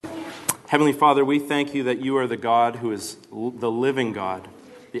Heavenly Father, we thank you that you are the God who is the living God,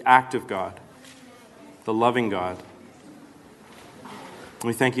 the active God, the loving God.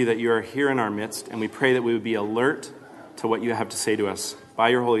 We thank you that you are here in our midst, and we pray that we would be alert to what you have to say to us. By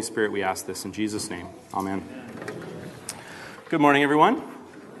your Holy Spirit, we ask this in Jesus' name. Amen. Good morning, everyone.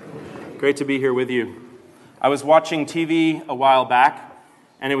 Great to be here with you. I was watching TV a while back,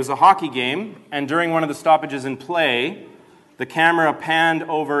 and it was a hockey game, and during one of the stoppages in play, the camera panned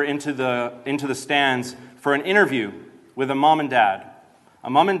over into the stands for an interview with a mom and dad. A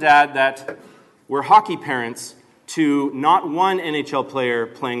mom and dad that were hockey parents to not one NHL player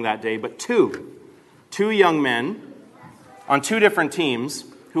playing that day, but two. Two young men on two different teams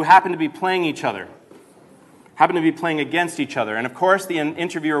who happened to be playing each other, happened to be playing against each other. And of course, the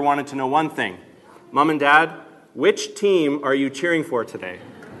interviewer wanted to know one thing. Mom and Dad, which team are you cheering for today?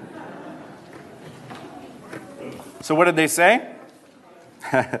 So what did they say?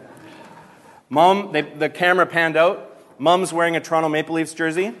 Mom, the camera panned out. Mom's wearing a Toronto Maple Leafs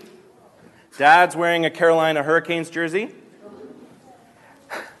jersey. Dad's wearing a Carolina Hurricanes jersey.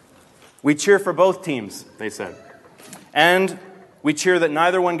 We cheer for both teams, they said. And we cheer that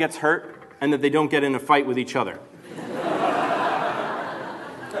neither one gets hurt and that they don't get in a fight with each other.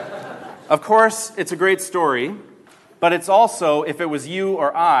 Of course, it's a great story, but it's also, if it was you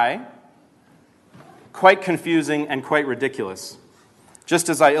or I, quite confusing and quite ridiculous, just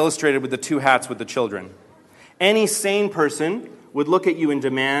as I illustrated with the two hats with the children. Any sane person would look at you and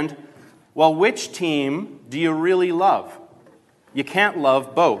demand, well, which team do you really love? You can't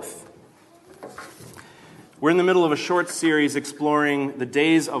love both. We're in the middle of a short series exploring the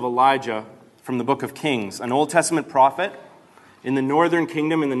days of Elijah from the book of Kings, an Old Testament prophet in the northern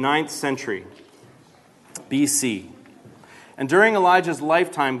kingdom in the 9th century BC. And during Elijah's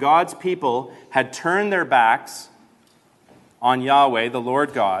lifetime, God's people had turned their backs on Yahweh, the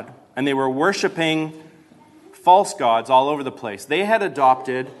Lord God, and they were worshiping false gods all over the place. They had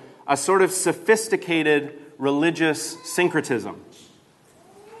adopted a sort of sophisticated religious syncretism.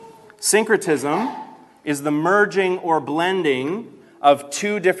 Syncretism is the merging or blending of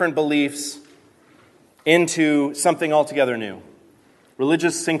two different beliefs into something altogether new.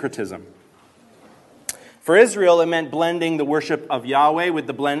 Religious syncretism. For Israel, it meant blending the worship of Yahweh with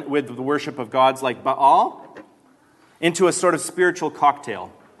the worship of gods like Baal into a sort of spiritual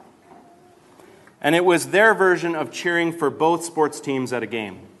cocktail. And it was their version of cheering for both sports teams at a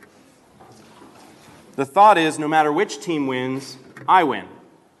game. The thought is, no matter which team wins, I win.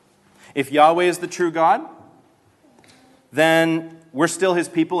 If Yahweh is the true God, then we're still his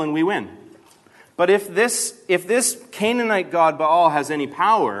people and we win. But if this Canaanite god Baal has any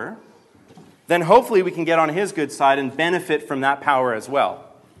power, then hopefully we can get on his good side and benefit from that power as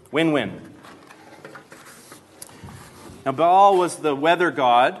well. Win-win. Now, Baal was the weather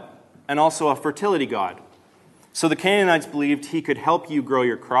god and also a fertility god. So the Canaanites believed he could help you grow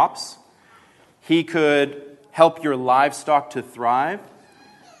your crops, he could help your livestock to thrive,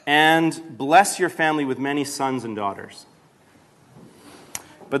 and bless your family with many sons and daughters.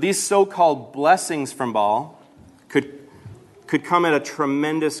 But these so-called blessings from Baal could come at a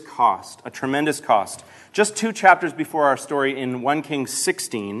tremendous cost. Just 2 chapters before our story in 1 Kings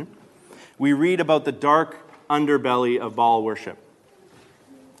 16, we read about the dark underbelly of Baal worship.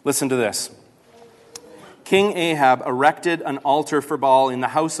 Listen to this. King Ahab erected an altar for Baal in the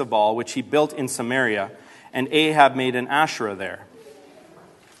house of Baal, which he built in Samaria, and Ahab made an Asherah there.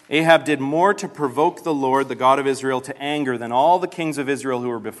 Ahab did more to provoke the Lord, the God of Israel, to anger than all the kings of Israel who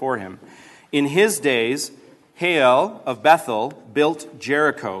were before him. In his days, Hael of Bethel built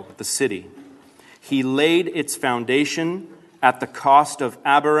Jericho, the city. He laid its foundation at the cost of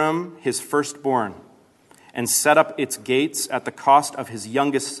Abiram, his firstborn, and set up its gates at the cost of his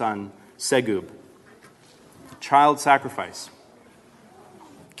youngest son, Segub. Child sacrifice.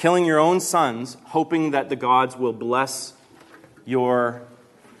 Killing your own sons, hoping that the gods will bless your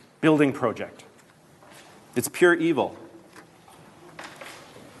building project. It's pure evil.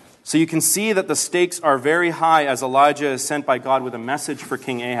 So you can see that the stakes are very high as Elijah is sent by God with a message for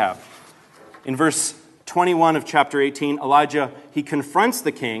King Ahab. In verse 21 of chapter 18, Elijah, he confronts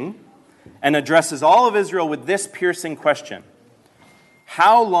the king and addresses all of Israel with this piercing question.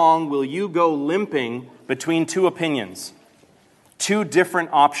 How long will you go limping between two opinions, two different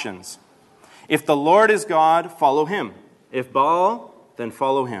options? If the Lord is God, follow him. If Baal, then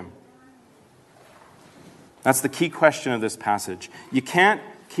follow him. That's the key question of this passage. You can't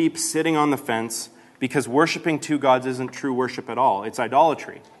keep sitting on the fence because worshiping two gods isn't true worship at all. It's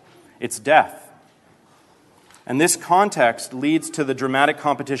idolatry. It's death. And this context leads to the dramatic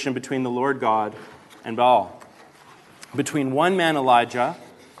competition between the Lord God and Baal. Between one man, Elijah,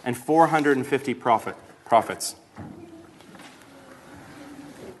 and 450 prophets.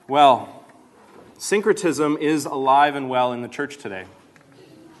 Well, syncretism is alive and well in the church today.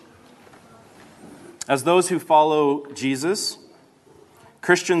 As those who follow Jesus,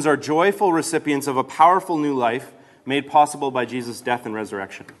 Christians are joyful recipients of a powerful new life made possible by Jesus' death and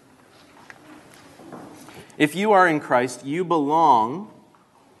resurrection. If you are in Christ, you belong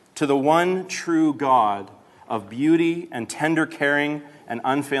to the one true God of beauty and tender caring and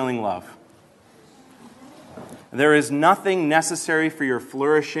unfailing love. There is nothing necessary for your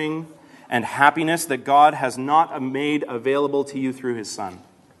flourishing and happiness that God has not made available to you through His Son.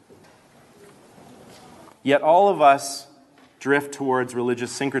 Yet all of us drift towards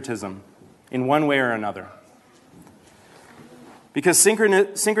religious syncretism in one way or another. Because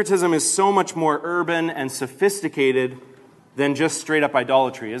syncretism is so much more urban and sophisticated than just straight-up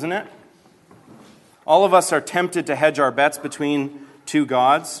idolatry, isn't it? All of us are tempted to hedge our bets between two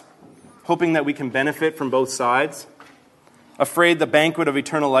gods, hoping that we can benefit from both sides, afraid the banquet of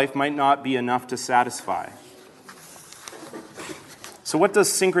eternal life might not be enough to satisfy. So what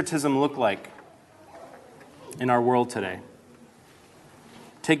does syncretism look like in our world today?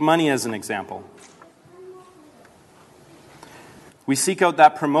 Take money as an example. We seek out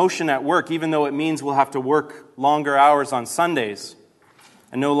that promotion at work, even though it means we'll have to work longer hours on Sundays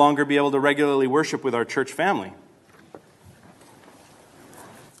and no longer be able to regularly worship with our church family.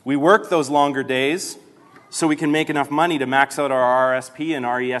 We work those longer days so we can make enough money to max out our RSP and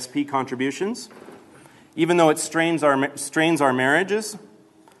RESP contributions, even though it strains our marriages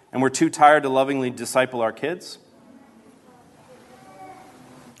and we're too tired to lovingly disciple our kids.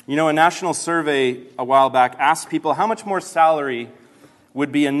 You know, a national survey a while back asked people how much more salary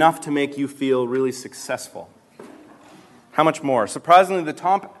would be enough to make you feel really successful. How much more? Surprisingly, the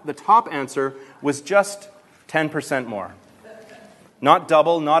top answer was just 10% more. Not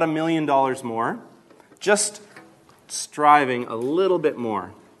double, not $1 million more, just striving a little bit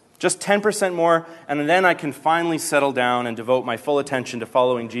more. Just 10% more, and then I can finally settle down and devote my full attention to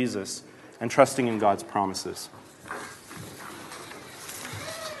following Jesus and trusting in God's promises.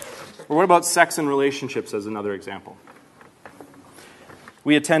 Or what about sex and relationships as another example?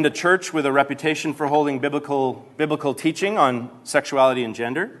 We attend a church with a reputation for holding biblical teaching on sexuality and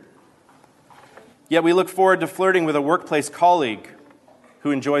gender. Yet we look forward to flirting with a workplace colleague who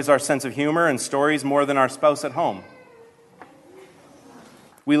enjoys our sense of humor and stories more than our spouse at home.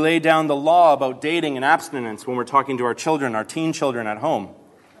 We lay down the law about dating and abstinence when we're talking to our children, our teen children at home,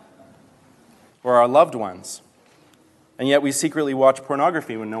 or our loved ones. And yet we secretly watch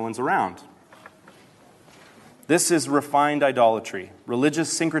pornography when no one's around. This is refined idolatry,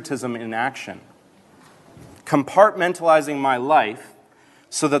 religious syncretism in action. Compartmentalizing my life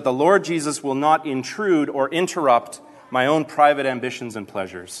so that the Lord Jesus will not intrude or interrupt my own private ambitions and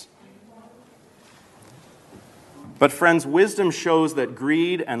pleasures. But friends, wisdom shows that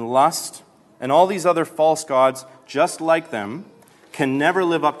greed and lust and all these other false gods, just like them, can never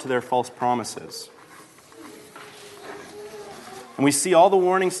live up to their false promises. And we see all the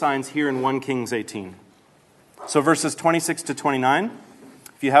warning signs here in 1 Kings 18. So verses 26 to 29,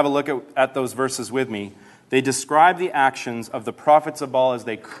 if you have a look at those verses with me, they describe the actions of the prophets of Baal as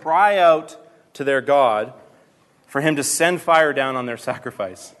they cry out to their God for him to send fire down on their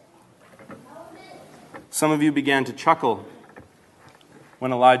sacrifice. Some of you began to chuckle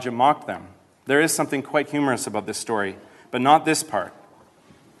when Elijah mocked them. There is something quite humorous about this story, but not this part.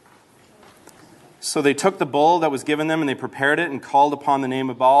 So they took the bull that was given them and they prepared it and called upon the name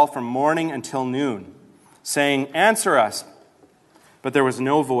of Baal from morning until noon, saying, "Answer us." But there was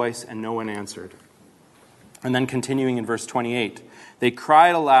no voice and no one answered. And then continuing in verse 28, they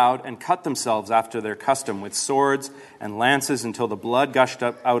cried aloud and cut themselves after their custom with swords and lances until the blood gushed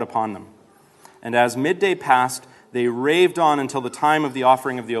out upon them. And as midday passed, they raved on until the time of the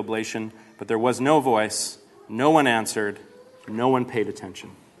offering of the oblation, but there was no voice, no one answered, no one paid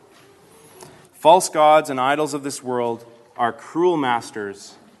attention. False gods and idols of this world are cruel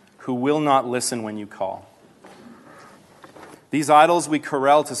masters who will not listen when you call. These idols we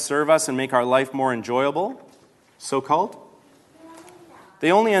corral to serve us and make our life more enjoyable, so-called.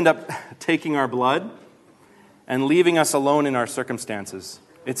 They only end up taking our blood and leaving us alone in our circumstances.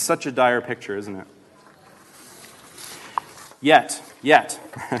 It's such a dire picture, isn't it? Yet,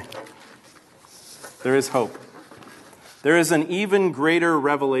 there is hope. There is an even greater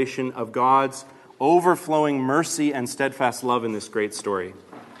revelation of God's overflowing mercy and steadfast love in this great story.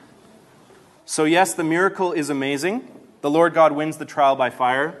 So yes, the miracle is amazing. The Lord God wins the trial by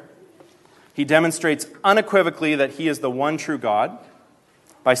fire. He demonstrates unequivocally that He is the one true God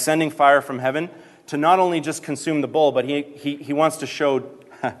by sending fire from heaven to not only just consume the bull, but he wants to show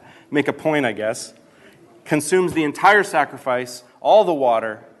make a point, I guess, consumes the entire sacrifice, all the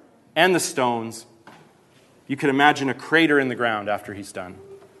water, and the stones. You could imagine a crater in the ground after he's done.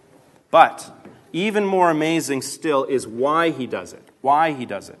 But even more amazing still is why he does it. Why he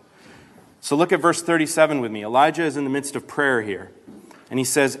does it. So look at verse 37 with me. Elijah is in the midst of prayer here. And he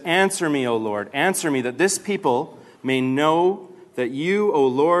says, "Answer me, O Lord, answer me, that this people may know that you, O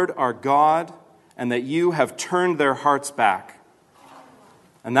Lord, are God, and that you have turned their hearts back."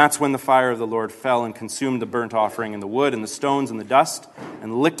 And that's when the fire of the Lord fell and consumed the burnt offering and the wood and the stones and the dust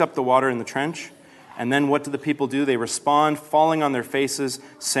and licked up the water in the trench. And then what do the people do? They respond, falling on their faces,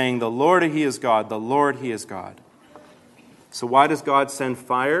 saying, "The Lord, He is God. The Lord, He is God." So why does God send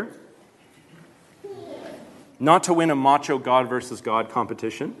fire? Not to win a macho God versus God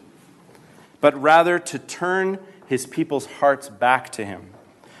competition, but rather to turn His people's hearts back to Him.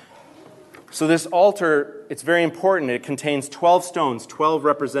 So this altar, it's very important. It contains 12 stones, 12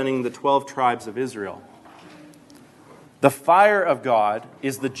 representing the 12 tribes of Israel. The fire of God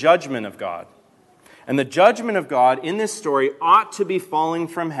is the judgment of God. And the judgment of God in this story ought to be falling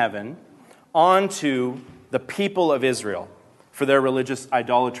from heaven onto the people of Israel for their religious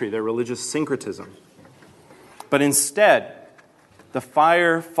idolatry, their religious syncretism. But instead, the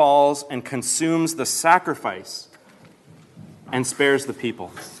fire falls and consumes the sacrifice and spares the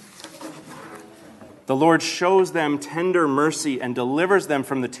people. The Lord shows them tender mercy and delivers them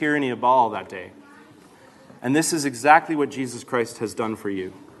from the tyranny of Baal that day. And this is exactly what Jesus Christ has done for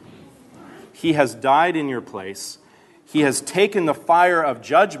you. He has died in your place. He has taken the fire of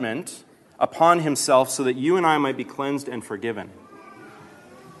judgment upon Himself so that you and I might be cleansed and forgiven.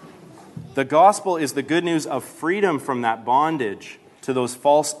 The gospel is the good news of freedom from that bondage to those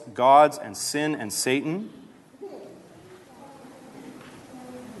false gods and sin and Satan.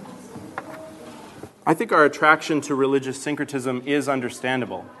 I think our attraction to religious syncretism is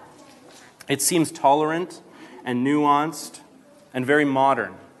understandable. It seems tolerant and nuanced and very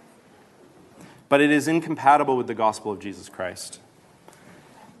modern. But it is incompatible with the gospel of Jesus Christ.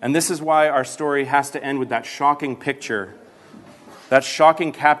 And this is why our story has to end with that shocking picture, that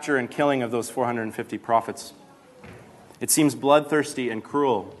shocking capture and killing of those 450 prophets. It seems bloodthirsty and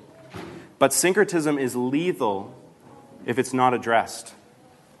cruel. But syncretism is lethal if it's not addressed.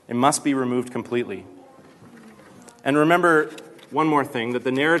 It must be removed completely. And remember one more thing, that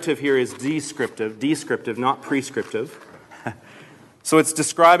the narrative here is descriptive, not prescriptive. So it's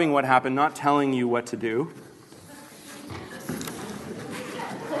describing what happened, not telling you what to do.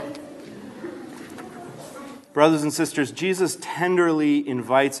 Brothers and sisters, Jesus tenderly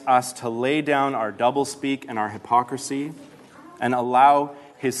invites us to lay down our doublespeak and our hypocrisy and allow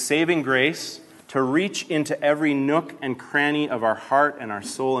His saving grace to reach into every nook and cranny of our heart and our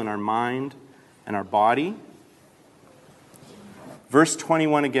soul and our mind and our body. Verse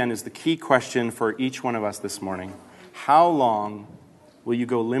 21 again is the key question for each one of us this morning. How long will you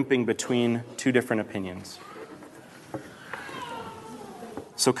go limping between two different opinions?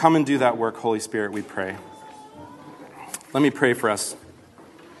 So come and do that work, Holy Spirit, we pray. Let me pray for us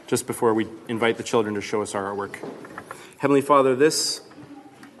just before we invite the children to show us our artwork. Heavenly Father, this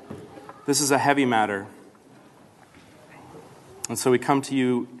is a heavy matter. And so we come to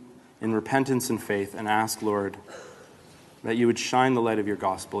you in repentance and faith and ask, Lord, that you would shine the light of your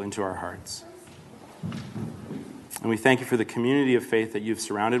gospel into our hearts. And we thank you for the community of faith that you've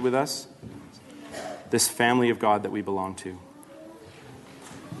surrounded with us, this family of God that we belong to.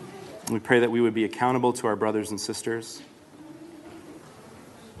 And we pray that we would be accountable to our brothers and sisters.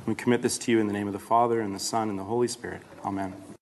 We commit this to you in the name of the Father, and the Son, and the Holy Spirit. Amen.